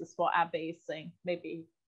if this is what Abby is saying. Maybe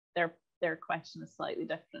their question is slightly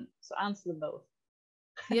different. So answer them both.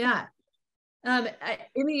 Yeah.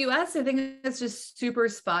 In the US, I think it's just super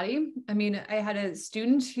spotty. I mean, I had a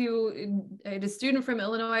student from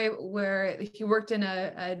Illinois where he worked in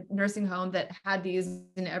a nursing home that had these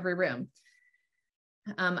in every room.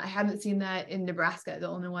 I haven't seen that in Nebraska. The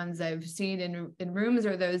only ones I've seen in rooms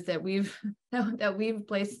are those that we've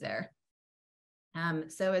placed there.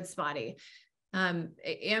 So it's spotty.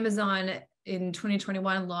 Amazon in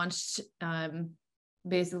 2021 launched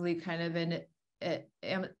basically kind of an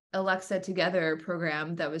Alexa Together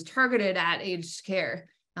program that was targeted at aged care,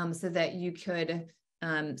 so that you could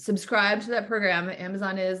subscribe to that program.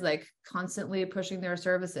 Amazon is like constantly pushing their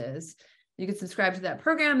services. You could subscribe to that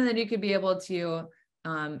program, and then you could be able to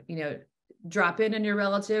drop in your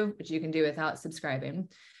relative, which you can do without subscribing.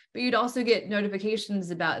 But you'd also get notifications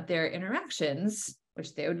about their interactions,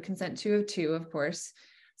 which they would consent to too, of course.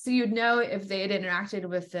 So you'd know if they had interacted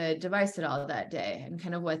with the device at all that day and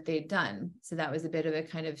kind of what they'd done. So that was a bit of a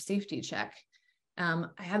kind of safety check. I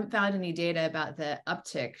haven't found any data about the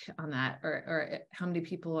uptick on that, or how many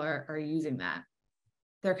people are using that.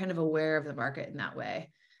 They're kind of aware of the market in that way.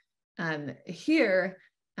 Here,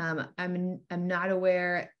 I'm not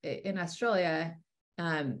aware. In Australia,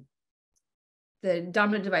 the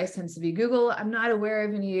dominant device tends to be Google. I'm not aware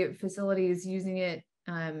of any facilities using it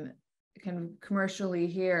kind of commercially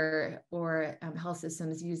here, or health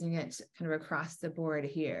systems using it kind of across the board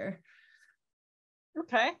here.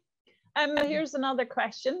 Okay. Here's another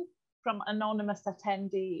question from anonymous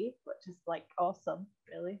attendee, which is like awesome,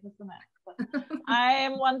 really, isn't it? I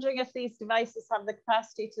am wondering if these devices have the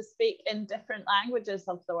capacity to speak in different languages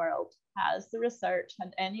of the world. Has the research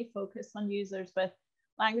had any focus on users with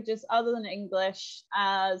languages other than English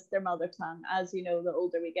as their mother tongue? As you know, the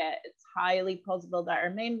older we get, it's highly possible that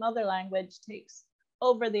our main mother language takes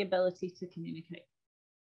over the ability to communicate.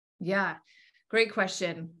 Yeah, great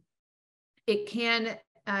question. It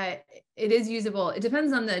is usable. It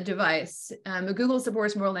depends on the device. Google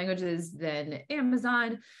supports more languages than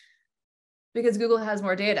Amazon because Google has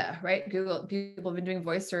more data, right? People have been doing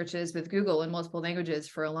voice searches with Google in multiple languages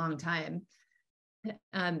for a long time.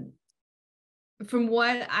 From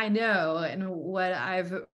what I know and what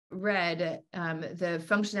I've read, the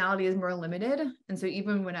functionality is more limited. And so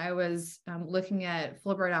even when I was looking at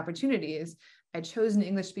Fulbright opportunities, I chose an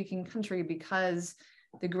English-speaking country because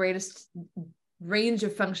the greatest range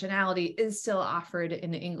of functionality is still offered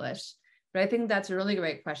in English. But I think that's a really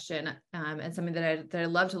great question, and something that I'd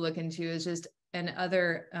love to look into is just in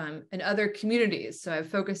other communities. So I've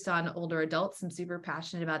focused on older adults. I'm super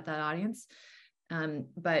passionate about that audience.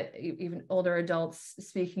 But even older adults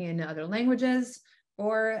speaking in other languages,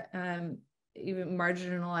 or even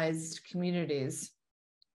marginalized communities,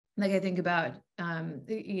 like I think about,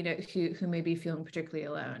 who may be feeling particularly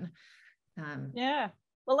alone. Yeah,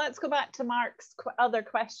 Well, let's go back to Mark's other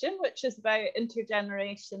question, which is about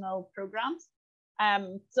intergenerational programs.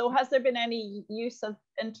 So has there been any use of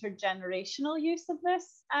intergenerational use of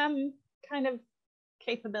this kind of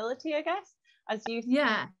capability, I guess, as you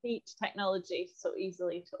teach technology so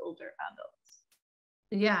easily to older adults?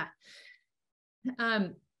 Yeah.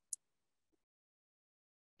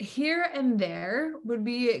 Here and there would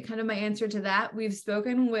be kind of my answer to that. We've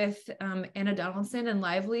spoken with Anna Donaldson and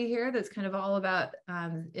Lively here. That's kind of all about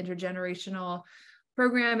intergenerational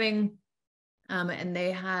programming. And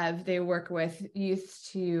they work with youth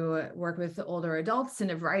to work with older adults in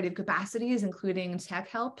a variety of capacities, including tech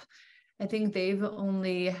help. I think they've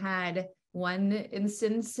only had one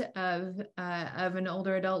instance of an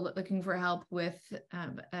older adult looking for help with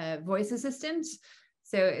a voice assistant.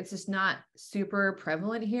 So it's just not super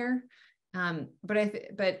prevalent here. But I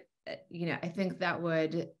think that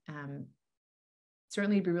would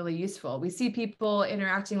certainly be really useful. We see people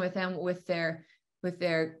interacting with them with their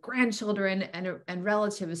grandchildren and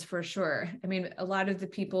relatives for sure. I mean, a lot of the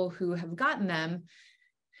people who have gotten them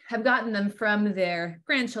from their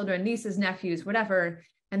grandchildren, nieces, nephews, whatever.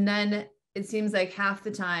 And then it seems like half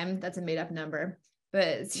the time, that's a made up number, but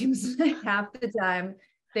it seems like half the time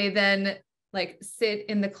they then like sit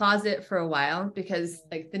in the closet for a while because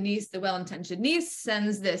like the well-intentioned niece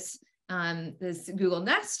sends this Google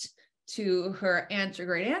Nest to her aunt or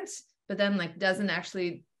great aunt, but then like doesn't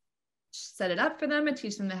actually set it up for them and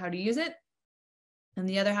teach them how to use it. And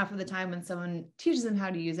the other half of the time when someone teaches them how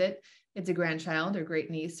to use it, it's a grandchild or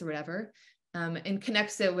great niece or whatever, and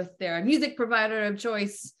connects it with their music provider of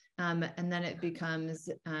choice. And then it becomes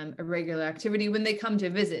a regular activity when they come to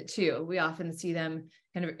visit too. We often see them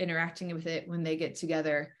kind of interacting with it when they get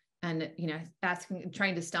together and,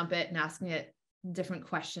 trying to stump it and asking it different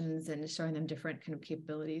questions and showing them different kind of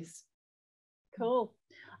capabilities. Cool.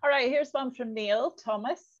 All right, here's one from Neil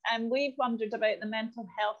Thomas. And we've wondered about the mental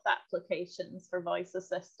health applications for voice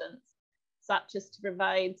assistants, such as to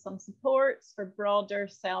provide some supports for broader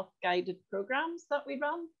self-guided programs that we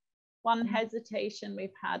run. One hesitation we've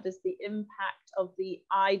had is the impact of the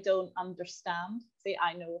 "I don't understand." See,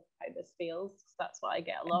 I know how this feels, because that's what I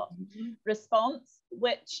get a lot. Response,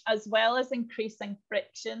 which, as well as increasing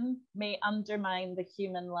friction, may undermine the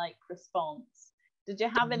human-like response. Did you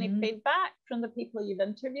have any feedback from the people you've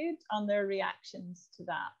interviewed on their reactions to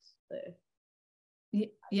that? I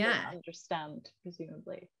don't understand,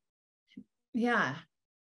 presumably. Yeah.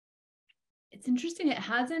 It's interesting. It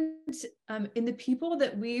hasn't, in the people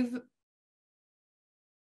that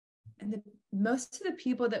most of the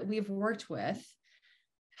people that we've worked with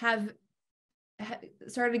have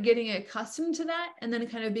started getting accustomed to that and then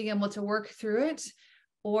kind of being able to work through it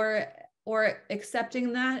or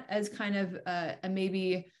accepting that as kind of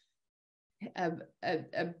maybe a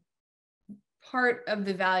part of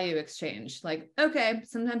the value exchange. Like, okay,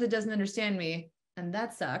 sometimes it doesn't understand me and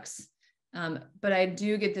that sucks. But I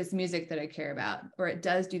do get this music that I care about, or it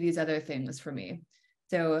does do these other things for me.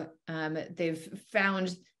 So they've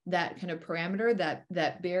found that kind of parameter,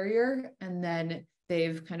 that barrier, and then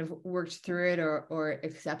they've kind of worked through it or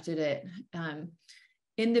accepted it.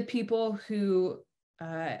 In the people who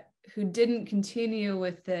didn't continue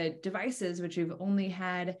with the devices, which we've only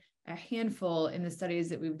had a handful in the studies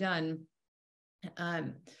that we've done,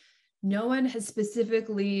 no one has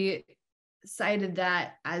specifically cited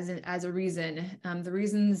that as a reason. The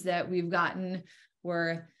reasons that we've gotten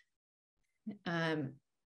were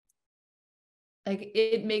like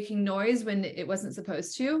it making noise when it wasn't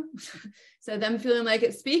supposed to. So them feeling like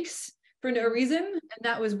it speaks for no reason. And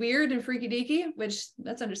that was weird and freaky deaky, which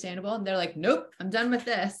that's understandable. And they're like, nope, I'm done with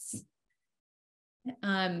this.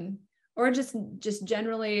 Or just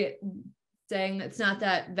generally saying it's not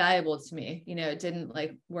that valuable to me. It didn't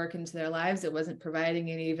like work into their lives. It wasn't providing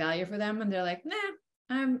any value for them. And they're like, nah,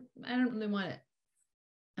 I don't really want it.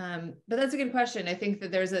 But that's a good question. I think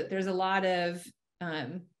that there's a lot of,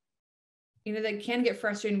 that can get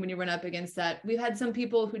frustrating when you run up against that. We've had some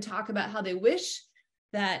people who talk about how they wish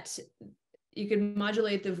that you could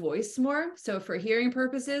modulate the voice more. So for hearing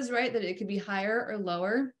purposes, right, that it could be higher or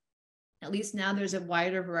lower. At least now there's a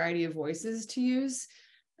wider variety of voices to use.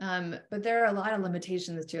 But there are a lot of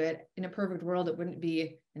limitations to it. In a perfect world, it wouldn't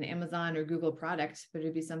be an Amazon or Google product, but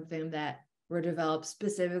it'd be something that were developed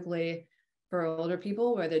specifically for older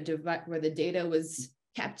people, where the data was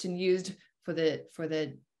kept and used for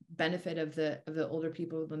the benefit of the older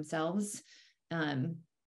people themselves. And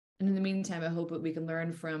in the meantime, I hope that we can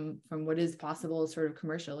learn from what is possible sort of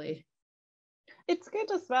commercially. It's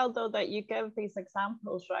good as well, though, that you give these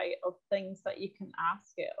examples, right, of things that you can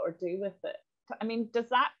ask it or do with it I mean, does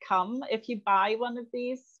that come if you buy one of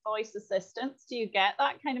these voice assistants? Do you get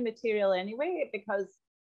that kind of material anyway? Because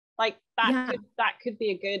like that could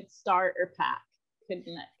be a good starter pack, couldn't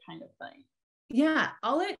it, kind of thing? Yeah,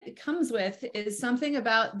 all it comes with is something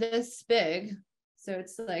about this big. So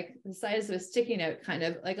it's like the size of a sticky note, kind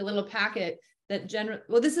of like a little packet that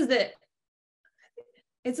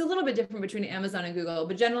it's a little bit different between Amazon and Google,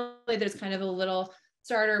 but generally there's kind of a little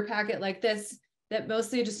starter packet like this that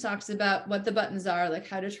mostly just talks about what the buttons are, like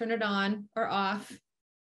how to turn it on or off,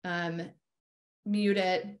 mute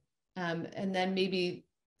it, and then maybe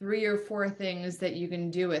 3 or 4 things that you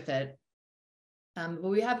can do with it. But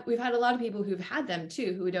we've had a lot of people who've had them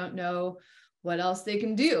too, who don't know what else they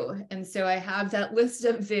can do. And so I have that list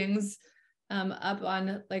of things up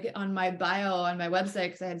on my bio on my website,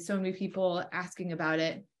 because I had so many people asking about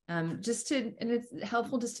it. And it's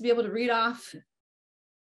helpful just to be able to read off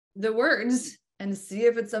the words and see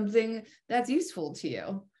if it's something that's useful to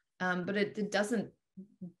you. But it doesn't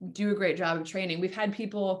do a great job of training. We've had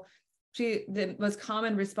people, the most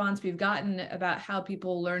common response we've gotten about how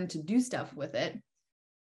people learn to do stuff with it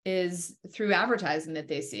is through advertising that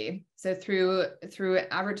they see. So through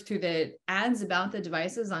the ads about the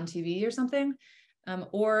devices on TV or something,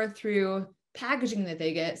 or through packaging that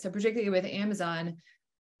they get. So particularly with Amazon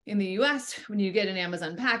in the US, when you get an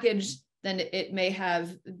Amazon package, then it may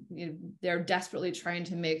have, they're desperately trying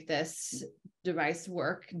to make this device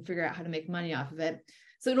work and figure out how to make money off of it.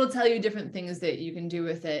 So it'll tell you different things that you can do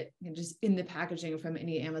with it, just in the packaging from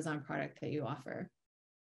any Amazon product that you offer.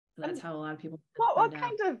 So that's how a lot of people. What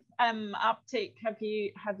kind of uptake have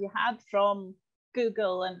you had from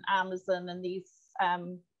Google and Amazon and these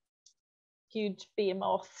huge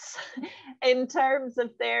behemoths in terms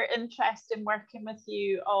of their interest in working with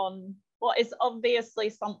you on what is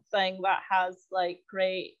obviously something that has like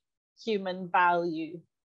great human value?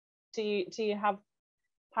 Do you have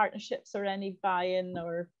partnerships or any buy-in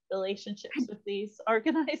or relationships with these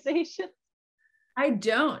organizations? I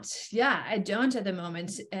don't. Yeah, I don't at the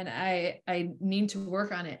moment. And I need to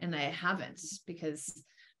work on it, and I haven't, because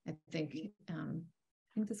I think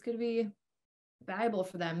this could be valuable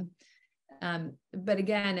for them. But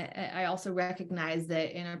again, I also recognize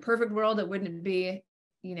that in a perfect world, it wouldn't be,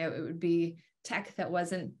 it would be tech that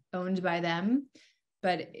wasn't owned by them.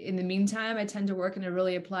 But in the meantime, I tend to work in a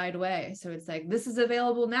really applied way. So it's like, this is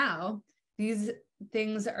available now. These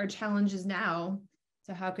things are challenges now.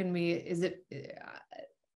 So how can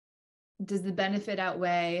does the benefit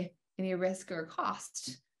outweigh any risk or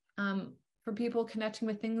cost for people connecting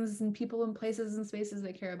with things and people and places and spaces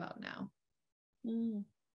they care about now? We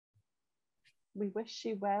wish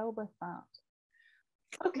you well with that.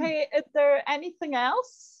 Okay, is there anything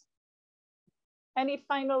else? Any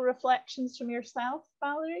final reflections from yourself,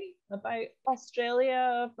 Valerie, about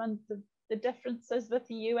Australia and the differences with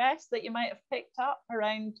the US that you might have picked up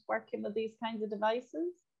around working with these kinds of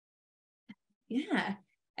devices? Yeah,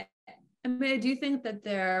 I mean, I do think that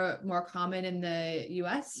they're more common in the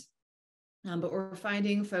US, but we're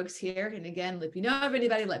finding folks here, and again, if you know of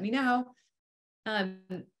anybody, let me know.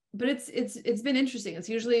 But it's been interesting. It's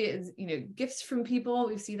usually gifts from people.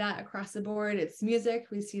 We see that across the board. It's music.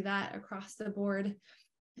 We see that across the board.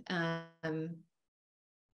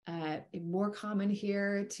 More common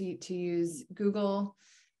here to use Google.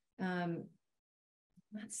 That's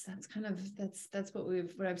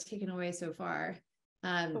what I've taken away so far.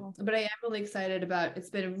 Cool. But I am really excited about. It's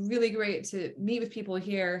been really great to meet with people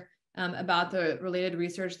here about the related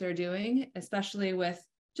research they're doing, especially with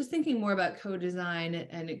just thinking more about co-design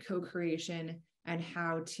and co-creation and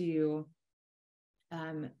how to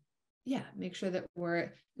make sure that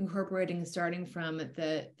we're incorporating, starting from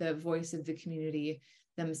the voice of the community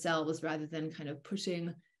themselves, rather than kind of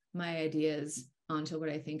pushing my ideas onto what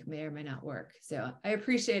I think may or may not work. So I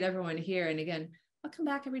appreciate everyone here. And again, I'll come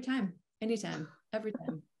back every time, anytime, every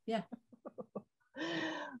time. Yeah.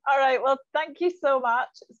 All right. Well, thank you so much.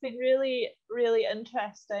 It's been really, really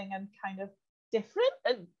interesting and kind of different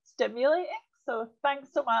and stimulating. So thanks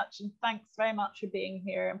so much. And thanks very much for being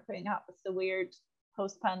here and putting up with the weird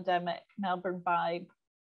post-pandemic Melbourne vibe.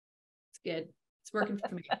 It's good. It's working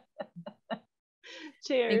for me.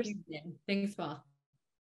 Cheers. Thank you. Thanks, Paul.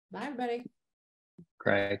 Bye, everybody.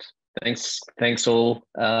 Great. Thanks all.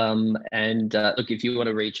 Look, if you want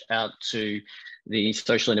to reach out to the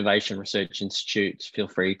Social Innovation Research Institute, feel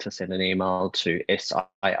free to send an email to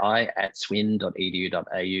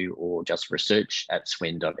sii@swin.edu.au or just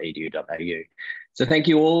research@swin.edu.au. So thank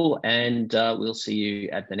you all, and we'll see you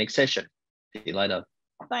at the next session. See you later.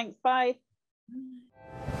 Thanks. Bye.